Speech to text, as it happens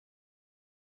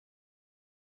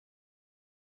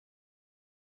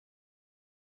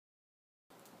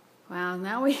Wow,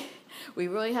 now we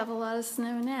really have a lot of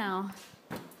snow now.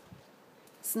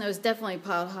 Snow's definitely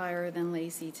piled higher than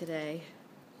Lacey today.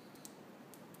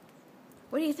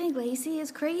 What do you think, Lacey?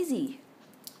 It's crazy.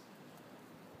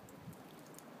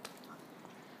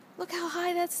 Look how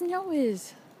high that snow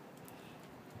is.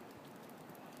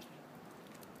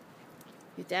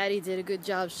 Your daddy did a good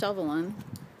job shoveling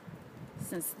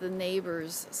since the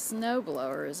neighbor's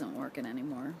snowblower isn't working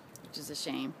anymore, which is a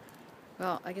shame.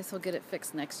 Well, I guess he'll get it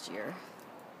fixed next year.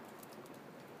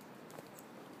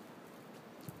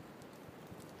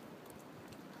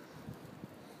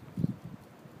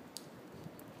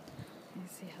 Let me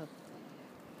see how...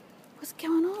 What's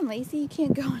going on, Lacey? You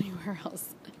can't go anywhere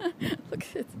else. Look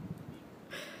at it.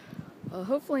 Well,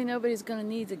 hopefully nobody's going to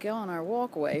need to go on our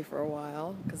walkway for a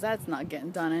while, because that's not getting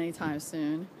done anytime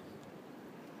soon.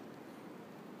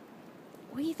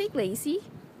 What do you think, Lacey?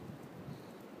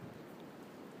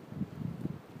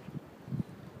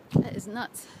 That is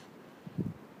nuts.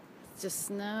 It's just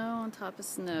snow on top of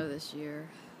snow this year.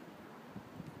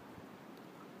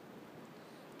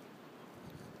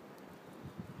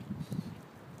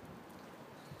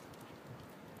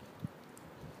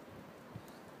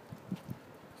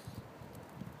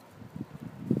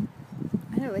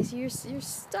 I know, Lacey, you're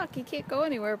stuck. You can't go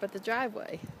anywhere but the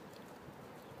driveway.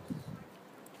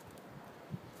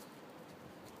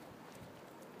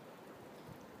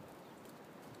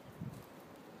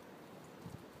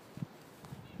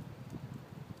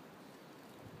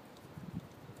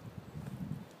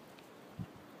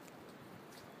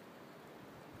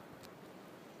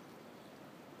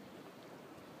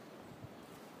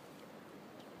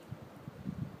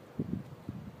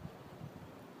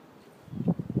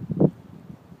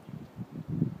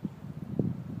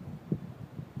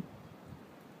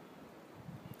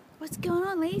 What's going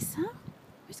on, Lace? Huh?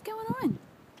 What's going on?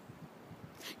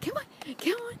 Come on,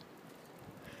 come on.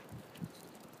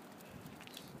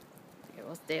 Okay,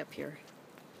 we'll stay up here.